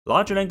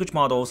Large language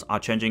models are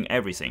changing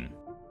everything.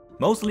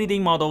 Most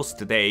leading models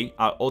today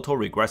are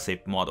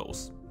autoregressive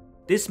models.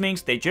 This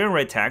means they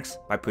generate text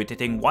by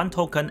predicting one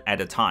token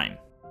at a time.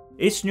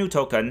 Each new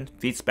token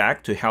feeds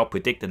back to help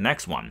predict the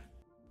next one.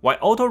 While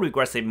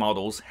autoregressive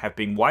models have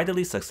been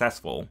widely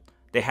successful,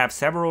 they have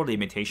several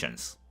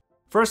limitations.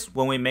 First,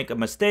 when we make a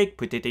mistake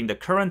predicting the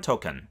current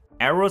token,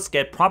 errors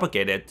get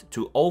propagated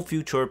to all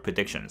future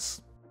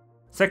predictions.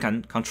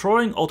 Second,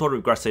 controlling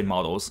autoregressive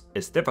models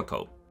is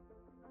difficult.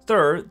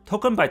 Third,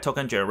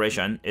 token-by-token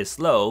generation is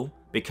slow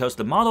because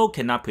the model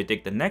cannot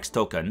predict the next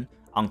token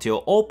until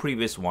all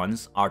previous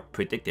ones are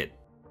predicted.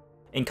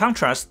 In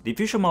contrast,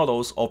 diffusion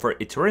models offer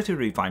iterative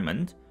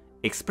refinement,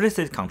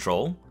 explicit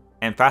control,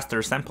 and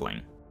faster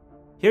sampling.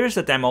 Here is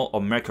a demo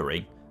of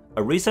Mercury,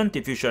 a recent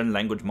diffusion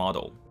language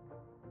model.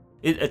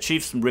 It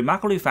achieves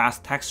remarkably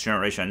fast text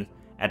generation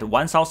at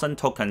 1000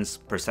 tokens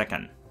per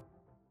second.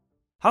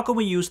 How can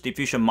we use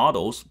diffusion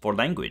models for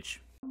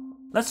language?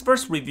 Let's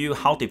first review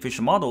how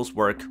diffusion models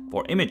work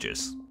for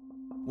images.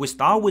 We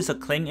start with a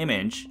clean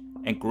image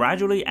and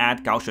gradually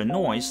add Gaussian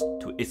noise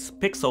to its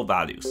pixel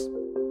values.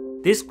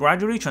 This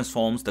gradually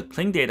transforms the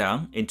clean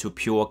data into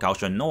pure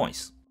Gaussian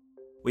noise.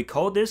 We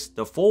call this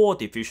the forward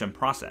diffusion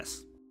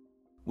process.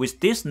 With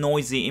these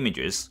noisy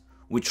images,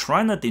 we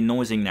train a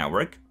denoising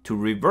network to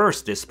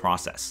reverse this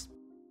process.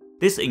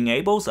 This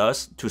enables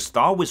us to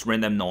start with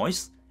random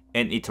noise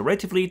and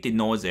iteratively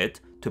denoise it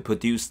to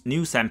produce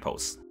new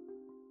samples.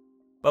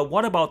 But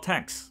what about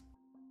text?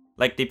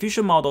 Like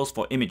diffusion models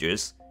for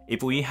images,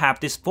 if we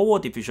have this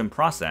forward diffusion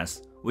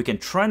process, we can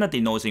train a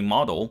denoising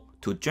model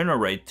to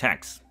generate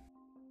text.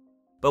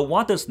 But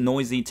what does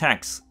noisy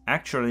text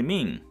actually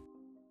mean?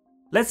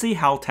 Let's see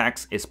how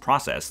text is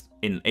processed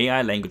in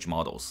AI language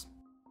models.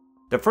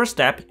 The first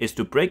step is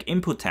to break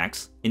input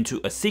text into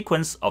a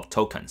sequence of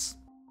tokens.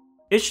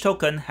 Each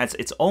token has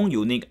its own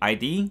unique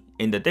ID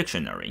in the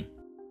dictionary.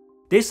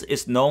 This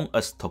is known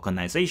as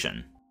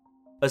tokenization.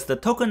 As the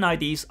token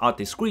IDs are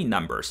discrete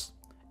numbers,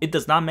 it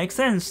does not make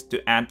sense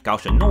to add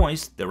Gaussian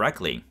noise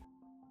directly.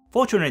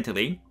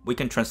 Fortunately, we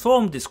can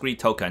transform discrete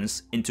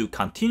tokens into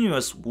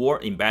continuous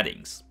word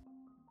embeddings.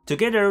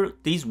 Together,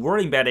 these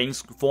word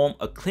embeddings form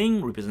a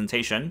clean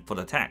representation for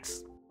the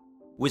text.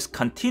 With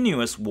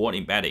continuous word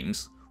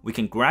embeddings, we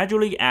can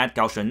gradually add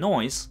Gaussian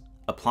noise,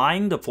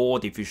 applying the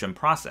forward diffusion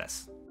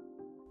process.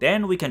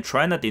 Then we can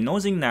train a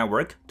denoising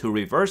network to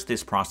reverse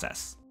this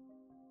process.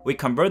 We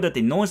convert the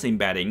denoised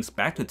embeddings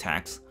back to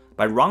text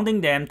by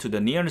rounding them to the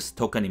nearest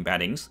token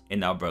embeddings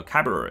in our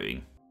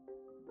vocabulary.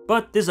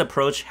 But this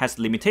approach has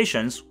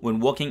limitations when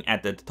working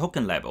at the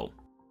token level.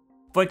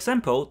 For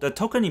example, the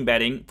token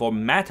embedding for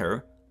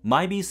matter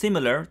might be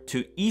similar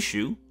to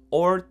issue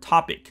or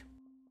topic.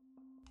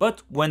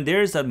 But when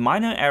there is a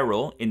minor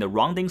error in the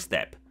rounding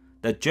step,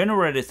 the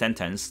generated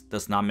sentence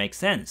does not make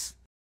sense.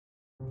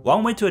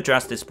 One way to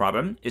address this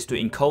problem is to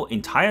encode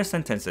entire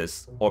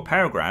sentences or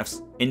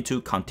paragraphs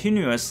into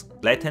continuous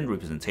latent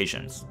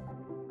representations.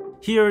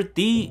 Here,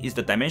 D is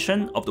the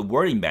dimension of the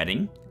word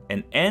embedding,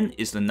 and N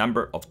is the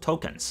number of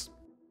tokens.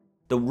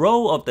 The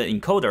role of the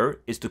encoder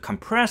is to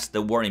compress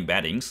the word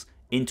embeddings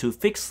into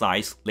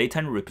fixed-size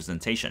latent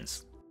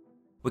representations.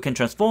 We can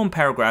transform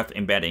paragraph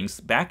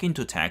embeddings back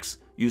into text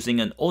using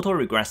an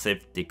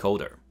autoregressive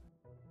decoder.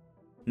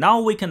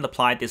 Now we can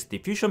apply this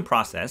diffusion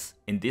process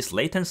in this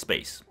latent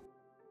space.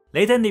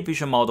 Latent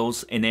diffusion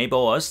models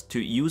enable us to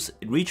use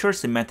richer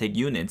semantic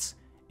units,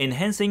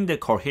 enhancing the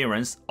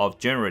coherence of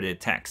generated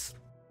text.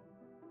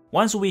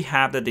 Once we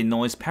have the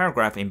denoised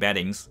paragraph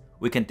embeddings,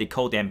 we can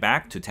decode them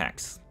back to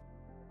text.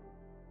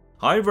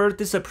 However,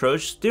 this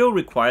approach still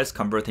requires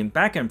converting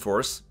back and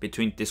forth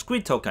between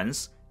discrete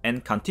tokens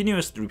and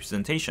continuous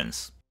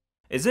representations.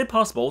 Is it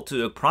possible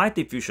to apply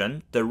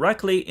diffusion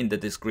directly in the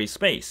discrete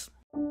space?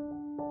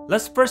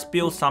 Let's first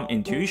build some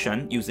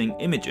intuition using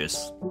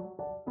images.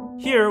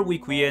 Here, we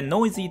create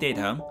noisy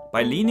data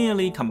by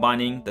linearly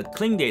combining the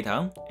clean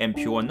data and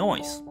pure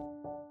noise.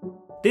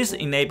 This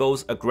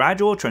enables a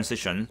gradual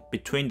transition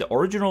between the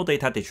original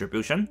data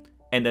distribution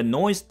and the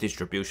noise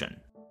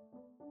distribution.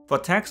 For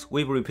text,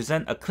 we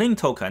represent a clean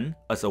token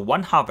as a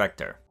one-hot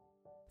vector.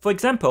 For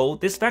example,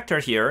 this vector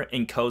here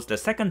encodes the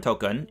second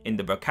token in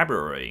the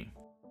vocabulary.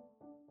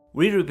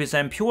 We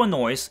represent pure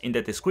noise in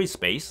the discrete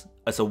space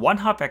as a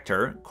one-hot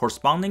vector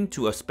corresponding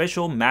to a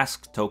special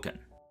mask token.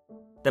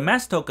 The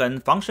mask token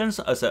functions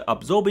as an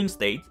absorbing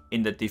state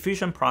in the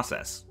diffusion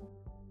process.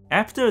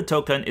 After a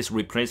token is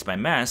replaced by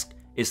mask,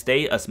 it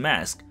stays as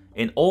mask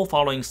in all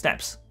following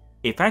steps,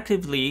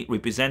 effectively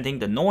representing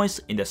the noise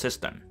in the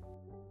system.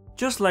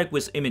 Just like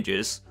with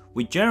images,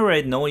 we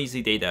generate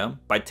noisy data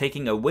by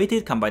taking a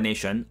weighted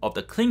combination of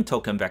the clean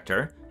token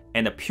vector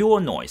and the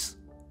pure noise,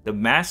 the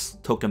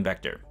mask token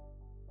vector.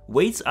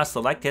 Weights are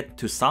selected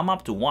to sum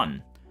up to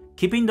 1,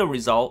 keeping the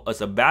result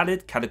as a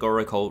valid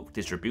categorical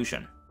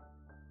distribution.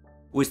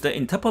 With the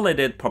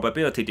interpolated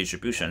probability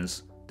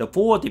distributions, the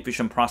forward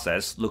diffusion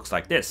process looks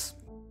like this.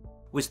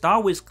 We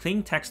start with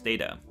clean text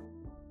data.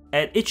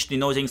 At each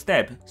denoising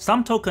step,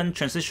 some token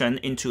transition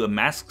into a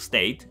mask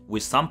state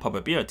with some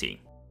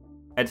probability.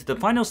 At the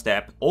final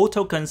step, all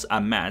tokens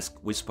are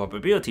masked with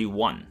probability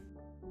 1.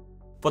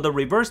 For the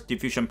reverse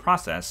diffusion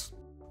process,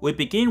 we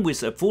begin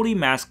with a fully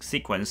masked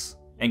sequence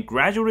and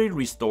gradually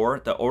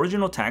restore the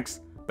original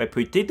text by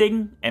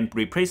predicting and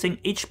replacing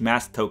each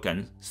masked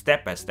token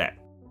step by step.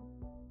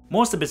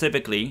 More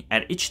specifically,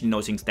 at each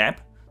denoising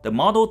step, the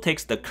model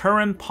takes the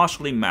current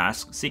partially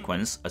masked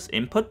sequence as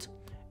input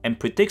and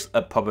predicts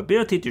a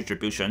probability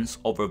distributions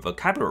over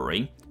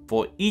vocabulary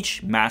for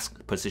each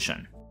masked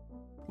position.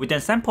 We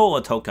then sample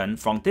a token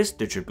from these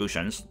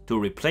distributions to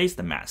replace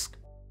the mask.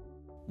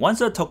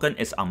 Once a token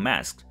is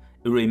unmasked,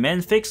 it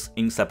remains fixed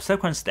in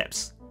subsequent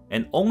steps,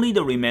 and only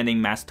the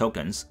remaining masked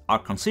tokens are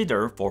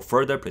considered for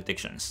further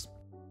predictions.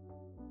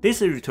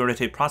 This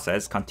iterative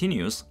process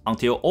continues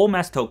until all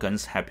masked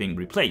tokens have been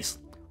replaced,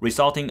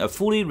 resulting in a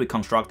fully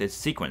reconstructed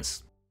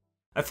sequence.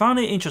 I found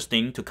it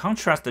interesting to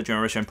contrast the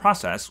generation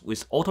process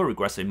with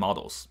autoregressive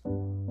models.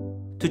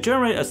 To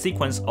generate a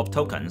sequence of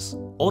tokens,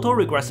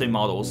 autoregressive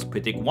models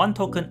predict one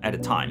token at a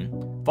time,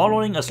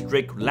 following a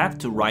strict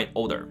left-to-right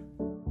order.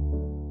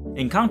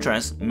 In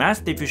contrast,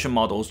 masked diffusion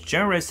models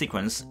generate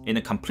sequence in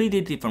a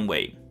completely different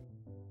way.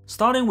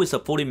 Starting with a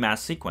fully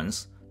masked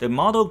sequence, the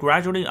model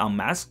gradually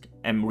unmasks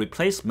and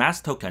replaces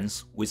masked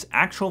tokens with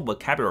actual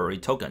vocabulary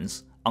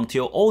tokens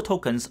until all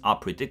tokens are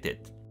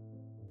predicted.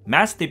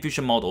 Masked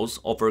diffusion models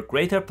offer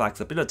greater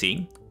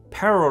flexibility,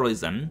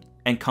 parallelism,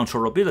 and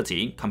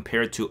controllability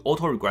compared to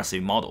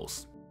autoregressive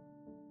models.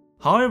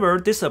 However,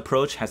 this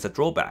approach has a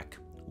drawback.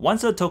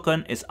 Once a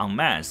token is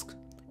unmasked,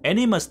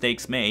 any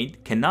mistakes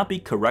made cannot be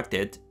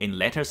corrected in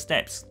later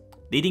steps,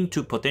 leading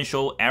to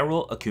potential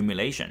error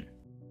accumulation.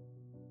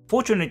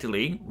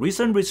 Fortunately,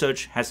 recent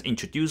research has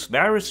introduced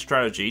various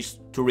strategies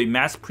to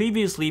remask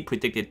previously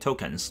predicted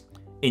tokens,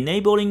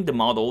 enabling the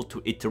model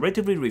to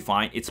iteratively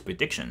refine its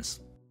predictions.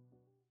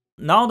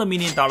 Now the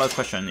million-dollar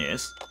question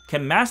is,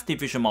 can masked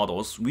diffusion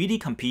models really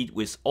compete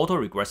with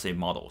autoregressive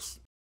models?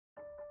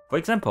 For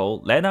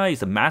example, Latent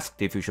is a masked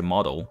diffusion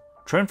model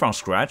trained from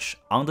scratch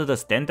under the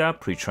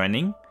standard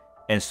pre-training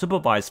and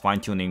supervised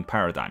fine-tuning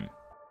paradigm.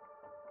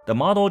 The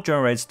model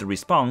generates the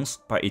response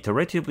by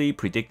iteratively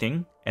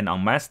predicting and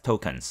unmasked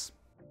tokens.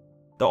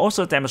 The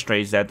author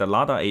demonstrates that the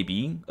Latent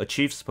AB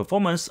achieves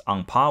performance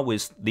on par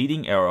with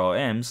leading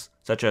LLMs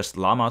such as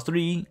Llama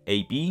 3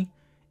 AB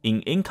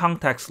in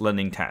in-context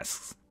learning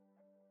tasks.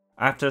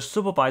 After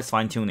supervised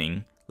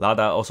fine-tuning,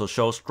 Latent also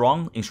shows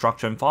strong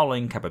instruction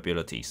following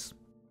capabilities.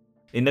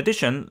 In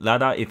addition,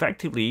 Latent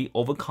effectively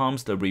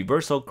overcomes the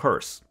reversal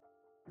curse,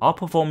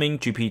 outperforming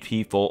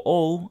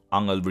GPT-4o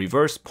on a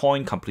reverse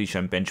point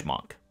completion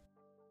benchmark.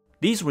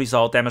 These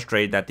results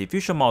demonstrate that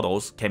diffusion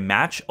models can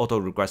match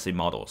autoregressive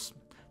models,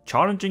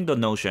 challenging the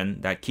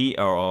notion that key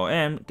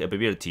LLM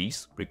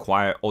capabilities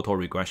require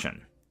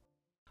autoregression.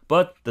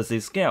 But does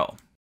it scale?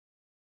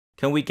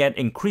 Can we get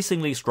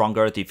increasingly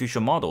stronger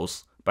diffusion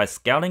models by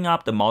scaling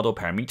up the model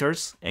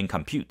parameters and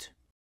compute?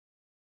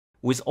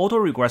 With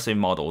autoregressive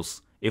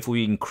models, if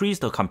we increase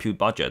the compute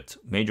budget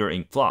measured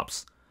in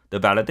flops, the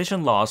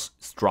validation loss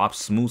drops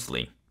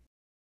smoothly.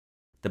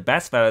 The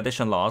best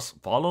validation loss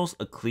follows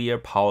a clear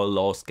power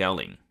law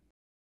scaling.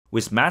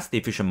 With masked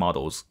diffusion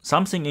models,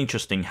 something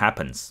interesting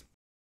happens.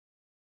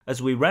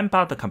 As we ramp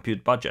up the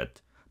compute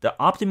budget, the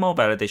optimal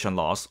validation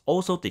loss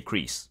also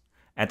decreases,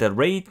 at a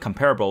rate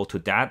comparable to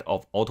that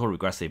of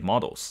autoregressive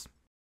models.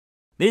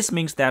 This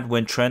means that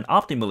when trained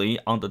optimally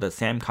under the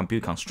same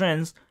compute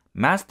constraints,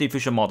 masked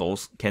diffusion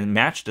models can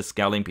match the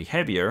scaling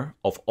behavior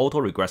of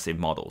autoregressive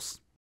models.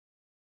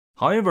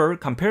 However,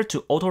 compared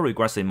to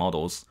autoregressive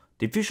models,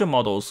 diffusion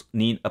models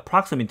need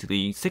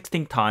approximately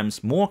 16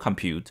 times more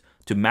compute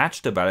to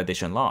match the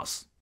validation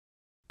loss.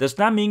 Does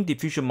that mean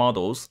diffusion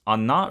models are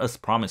not as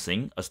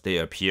promising as they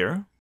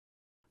appear?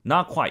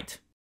 Not quite.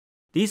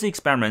 These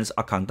experiments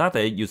are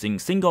conducted using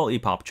single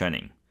epoch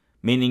training,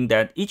 meaning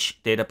that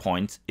each data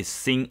point is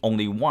seen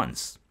only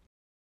once.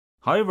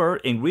 However,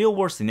 in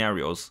real-world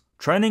scenarios,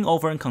 training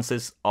often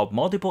consists of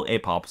multiple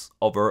epochs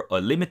over a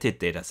limited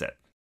dataset.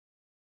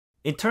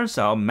 It turns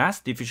out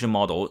masked diffusion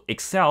models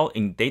excel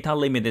in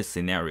data-limited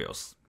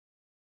scenarios.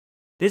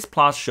 This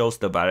plot shows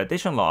the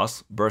validation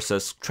loss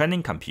versus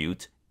training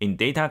compute in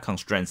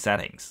data-constrained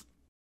settings.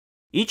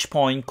 Each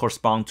point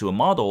corresponds to a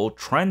model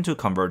trained to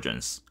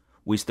convergence,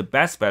 with the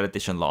best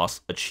validation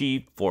loss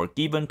achieved for a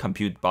given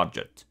compute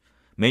budget,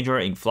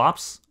 measured in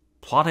flops,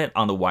 plotted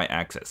on the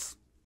y-axis.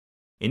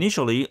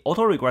 Initially,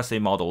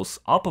 autoregressive models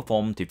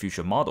outperform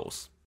diffusion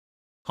models.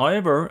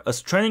 However,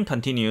 as training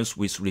continues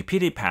with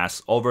repeated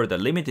passes over the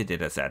limited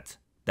dataset,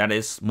 that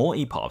is, more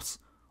epochs,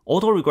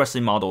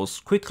 autoregressive models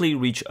quickly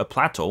reach a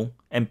plateau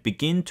and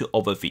begin to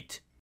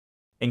overfit.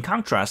 In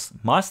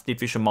contrast, masked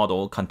diffusion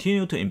models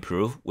continue to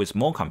improve with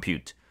more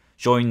compute,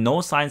 showing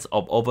no signs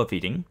of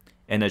overfitting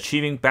and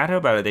achieving better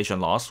validation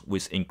loss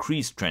with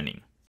increased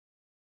training.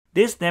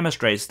 This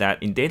demonstrates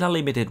that in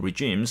data-limited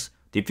regimes,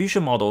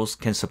 diffusion models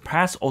can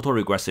surpass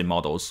autoregressive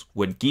models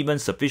when given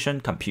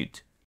sufficient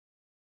compute.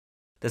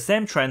 The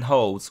same trend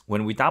holds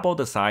when we double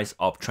the size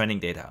of training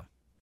data.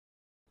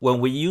 When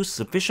we use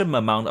sufficient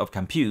amount of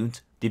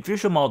compute,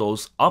 diffusion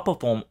models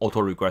outperform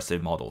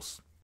autoregressive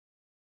models.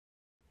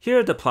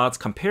 Here the plot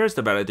compares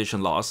the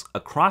validation loss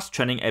across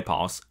training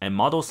epochs and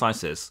model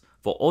sizes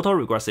for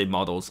autoregressive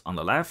models on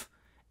the left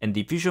and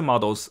diffusion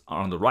models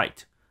on the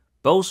right.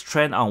 Both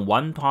train on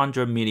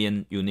 100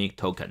 million unique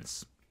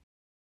tokens.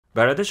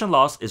 Validation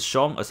loss is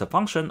shown as a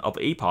function of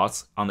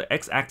epochs on the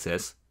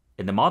x-axis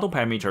and the model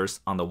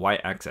parameters on the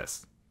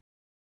y-axis.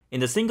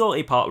 In the single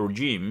epoch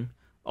regime,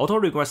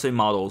 autoregressive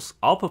models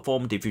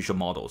outperform diffusion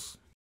models.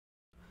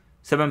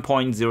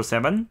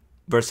 7.07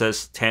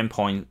 versus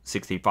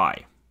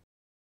 10.65.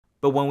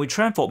 But when we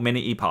train for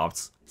many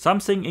epochs,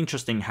 something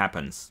interesting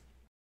happens.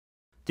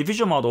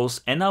 Diffusion models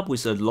end up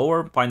with a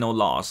lower final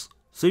loss,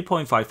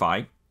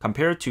 3.55,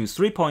 compared to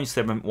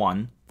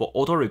 3.71 for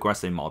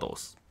autoregressive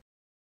models.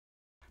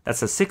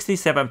 That's a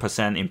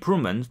 67%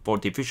 improvement for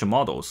diffusion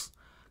models,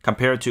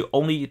 compared to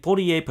only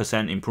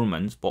 48%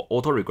 improvement for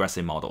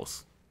autoregressive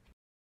models.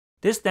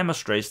 This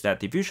demonstrates that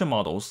diffusion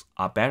models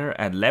are better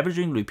at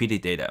leveraging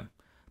repeated data,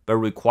 but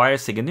require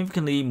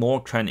significantly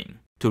more training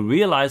to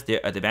realize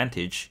their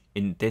advantage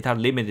in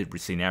data-limited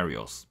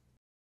scenarios.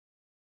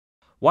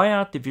 Why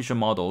are diffusion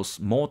models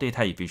more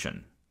data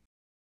efficient?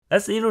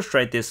 Let's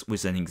illustrate this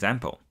with an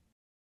example.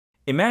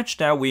 Imagine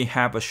that we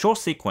have a short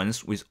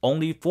sequence with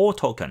only 4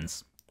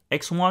 tokens,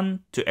 x1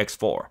 to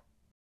x4.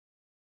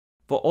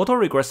 For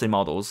autoregressive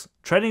models,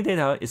 training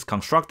data is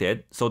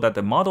constructed so that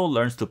the model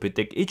learns to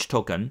predict each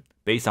token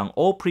based on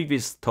all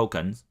previous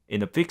tokens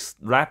in a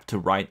fixed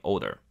left-to-right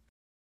order.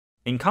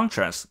 In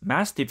contrast,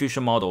 masked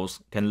diffusion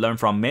models can learn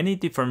from many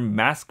different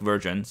masked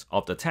versions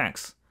of the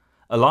text,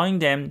 allowing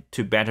them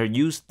to better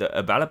use the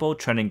available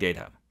training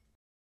data.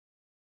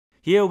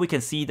 Here we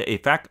can see the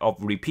effect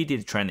of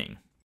repeated training.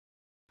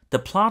 The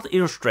plot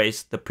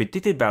illustrates the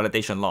predicted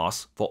validation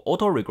loss for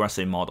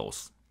autoregressive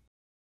models.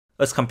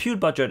 As compute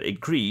budget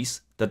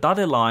increases, the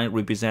dotted line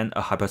represents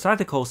a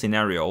hypothetical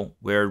scenario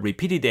where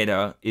repeated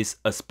data is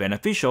as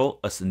beneficial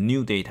as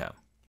new data.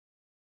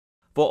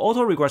 For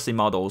autoregressive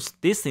models,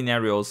 these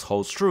scenarios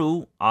hold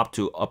true up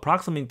to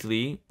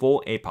approximately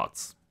 4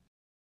 epochs.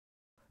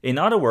 In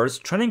other words,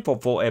 training for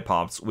 4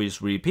 epochs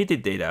with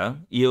repeated data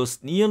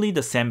yields nearly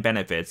the same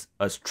benefits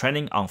as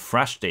training on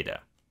fresh data.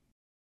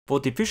 For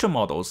diffusion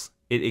models,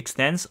 it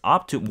extends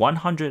up to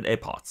 100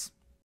 epochs.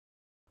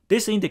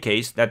 This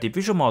indicates that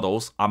diffusion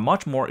models are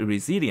much more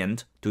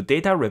resilient to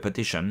data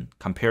repetition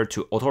compared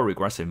to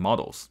autoregressive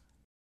models.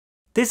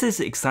 This is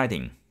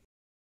exciting.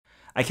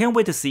 I can't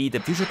wait to see the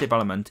future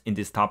development in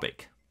this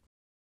topic.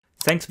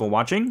 Thanks for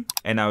watching,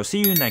 and I'll see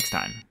you next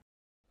time.